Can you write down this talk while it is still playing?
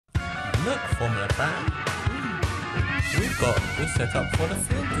And look, Formula Fan, we're set up for the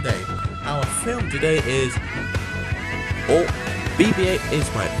film today. Our film today is BB-8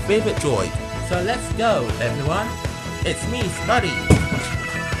 is my favorite droid. So let's go, everyone. It's me, Spuddy.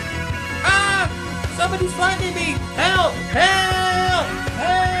 Ah! Somebody's finding me! Help! Help!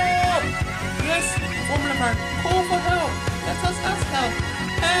 Help! Yes, Formula Man, call for help. Let us ask help.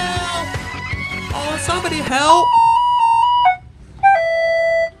 Help! Oh, somebody help!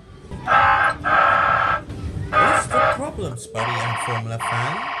 What's the problem, Spuddy and Formula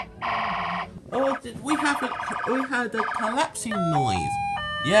Fan? Oh, we had a collapsing noise.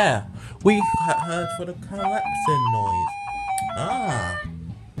 Yeah, we heard for the collapsing noise. Ah.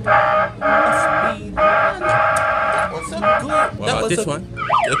 That was a good. That was this one.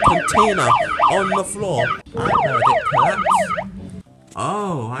 A container on the floor. I heard it collapse.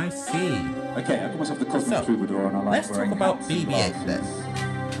 Oh, I see. Okay, I got myself the cosmic troubadour and I like let's talk wearing about hats. BB-8 then.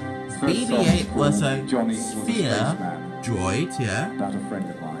 BB-8 was a sphere droid, yeah. That's a friend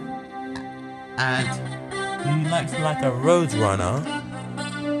of mine. And he likes like a Roadrunner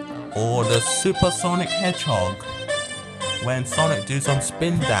or the Supersonic Hedgehog when Sonic do some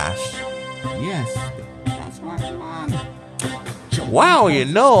spin dash. Yes, that's right, man. Wow, you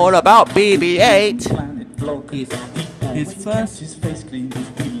know all about BB-8. His first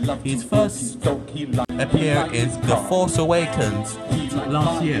appeared in The Force Awakens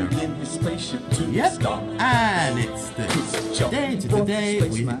last year. Yep, and it's the day to today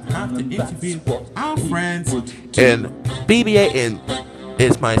we have to interview our friends in BB-8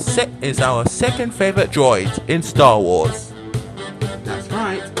 is our second favorite droid in Star Wars. That's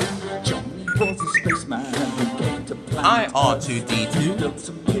right. I R2-D2.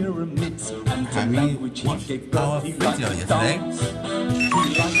 Have you watched our video yesterday?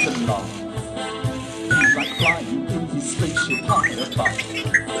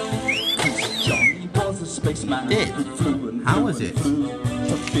 Did? How was it?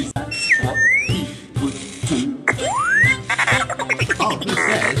 Oh, he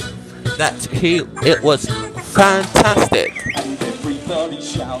says that it was fantastic. And everybody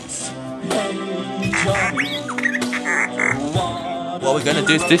shouts, "Hey Johnny, what are we gonna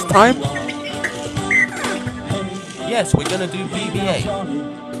do this time? Yes, we're gonna do BB-8.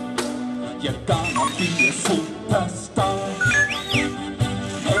 You're gonna be a superstar.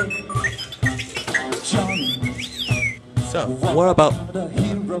 Hey Johnny, So, what about the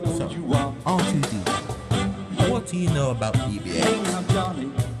hero you are. R2D? What do you know about BB-8? Hey now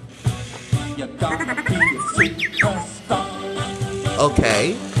Johnny, you're gonna be a superstar.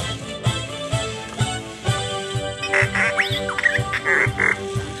 Okay.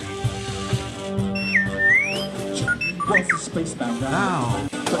 Was a spaceman Now,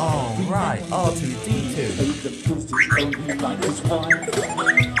 alright, R2-D2. He liked his wife,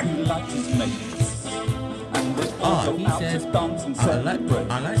 he liked his mates. And they all go He out says, to dance and I like celebrate.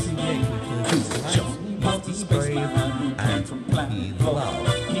 BB-8 because Johnny was a he's brave spaceman who came and from he planet Earth.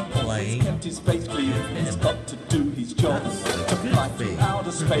 loves He always playing kept his face clean. He's got to do his job. That's To a good fly thing. through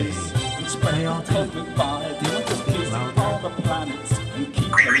outer space and spread Hey, the R2, cosmic vibe. do you want to speak Visit louder? all the planets and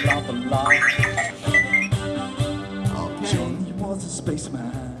keep the love alive. Okay. Johnny was a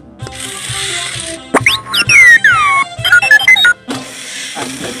spaceman. And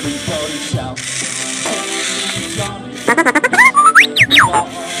everybody shouts, "Hey Johnny, you are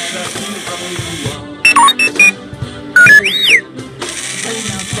the hero you are." Hey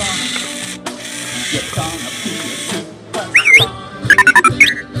now Johnny, you're gonna be a superstar.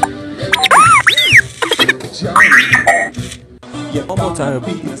 Johnny, you're One more time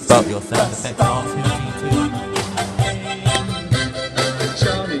gonna be a about your sound effects, superstar. R2-D2.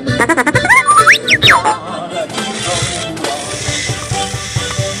 Johnny, you are the hero you are.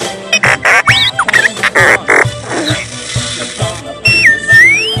 You're gonna be a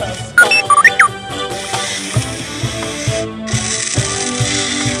superstar.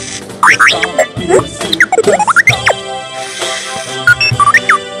 You're gonna be a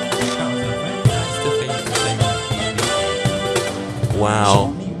superstar.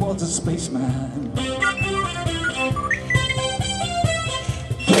 Wow. Johnny was a spaceman.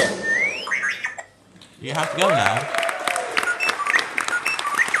 You have to go now.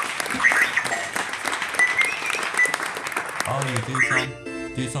 Oh, you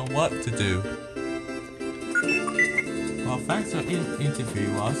do some work to do. Well, thanks for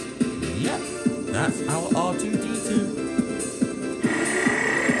interviewing us. Yep, that's our R2-D2.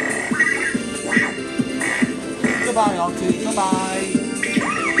 Goodbye, R2. Goodbye.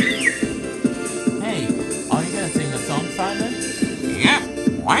 Hey, are you gonna sing a song, Simon? Yeah.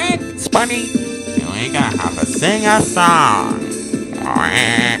 What, Spunny? We're gonna have to sing a song.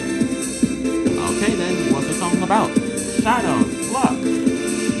 shadows. Look.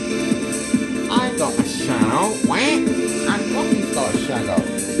 I got a shadow. Wait. And Rocky's got a shadow.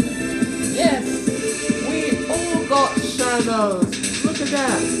 Yes. We all got shadows. Look at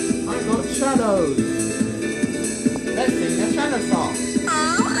that. I got shadows. Let's sing a shadow song.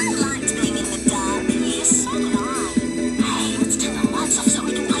 Oh, I liked being in the dark. Yes, so did I. Hey, let's turn the lights off so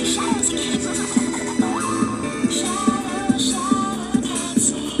we can play shadows again. Shadow, shadow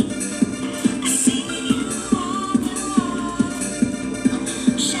dancing. I see you on the wall.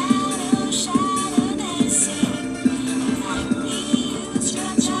 Shadow, shadow dancing. Like we used to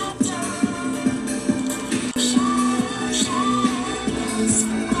do. Shadow, shadows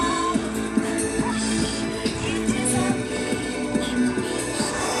fall. It is a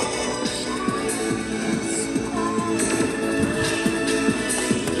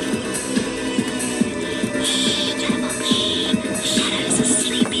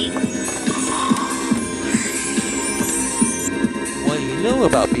What do you know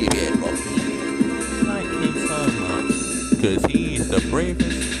about BB-8, Rocky? I like him so much. Because he is the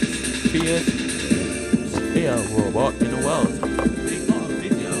bravest, fierce, spear robot in the world. We got a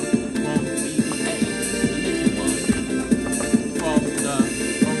video from BB-8, the little one, from the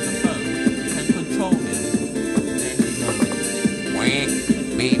phone. You can control him. There he goes. Wait,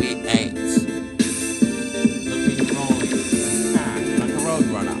 BB-8. Looking wrong, sad, like a road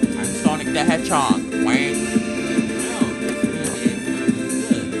runner. And Sonic the Hedgehog. Wait.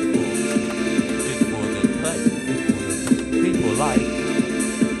 Like,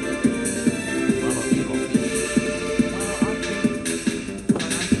 well,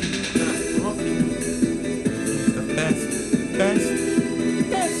 Rocky is the best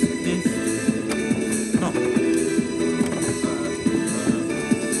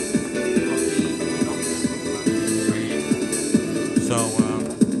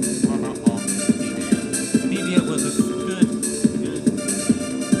BB-8 was a good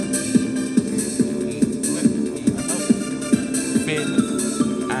Finn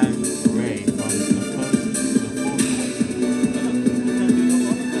and Ray from the Force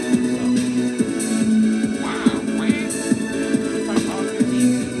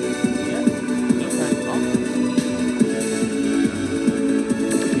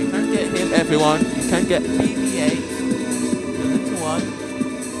You can get him, everyone. You can get BB-8, the little one.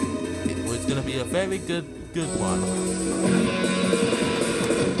 It was gonna be a very good one.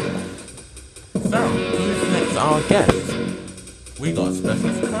 So, who's next? Our guest. We got a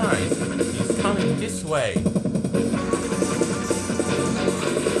special surprise. He's coming this way. And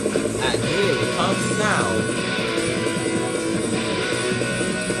here he comes now.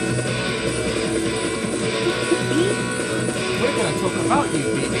 We're gonna talk about you,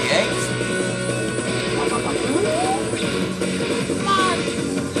 BB-8. Come on!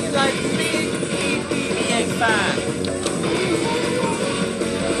 You're like big BB-8 fan.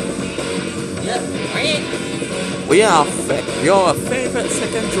 Yep, right? We are your favorite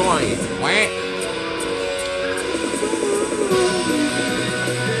second droid. Wait.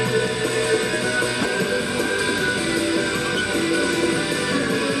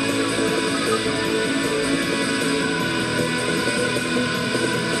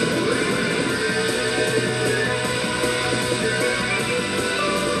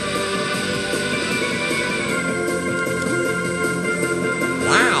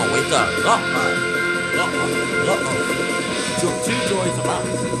 Wow, we got a lot of two droids about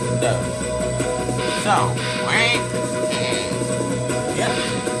there. So, wait. Yep.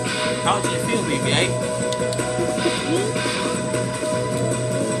 How do you feel, BB-8?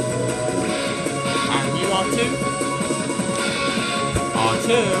 And you are too? Are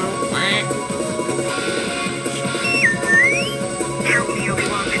too? Wait. Help me,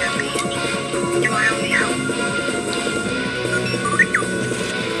 Obi-Wan Kenobi. Do I only help?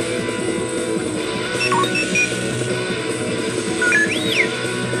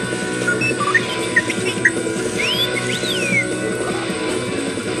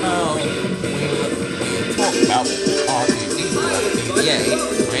 About R2D, BB-8,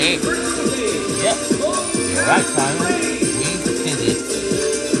 right? Yep, you're right, Simon. We did it.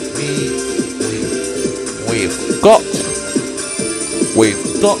 We've got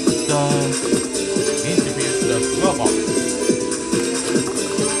the interviews the robots.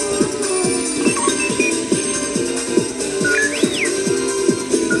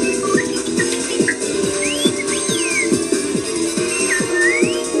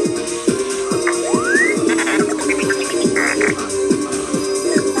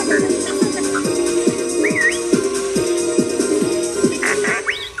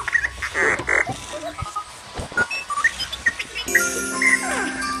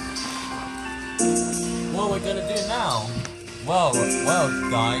 what we're gonna do now? Well,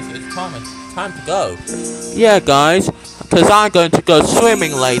 guys, it's time to go. Yeah, guys, because I'm going to go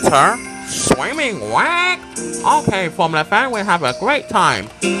swimming later. Swimming? Whack! Okay, Formula fan, we have a great time.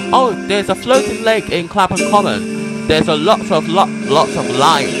 Oh, there's a floating lake in Clapham Common. There's a lots of lights.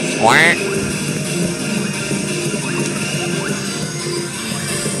 Whack!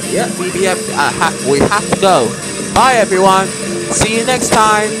 Yeah, BB-8, we have to go. Bye, everyone. See you next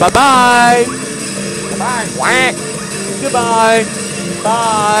time. Bye-bye. Bye. Whack. Goodbye.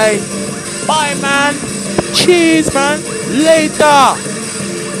 Bye. Bye, man. Cheers, man. Later.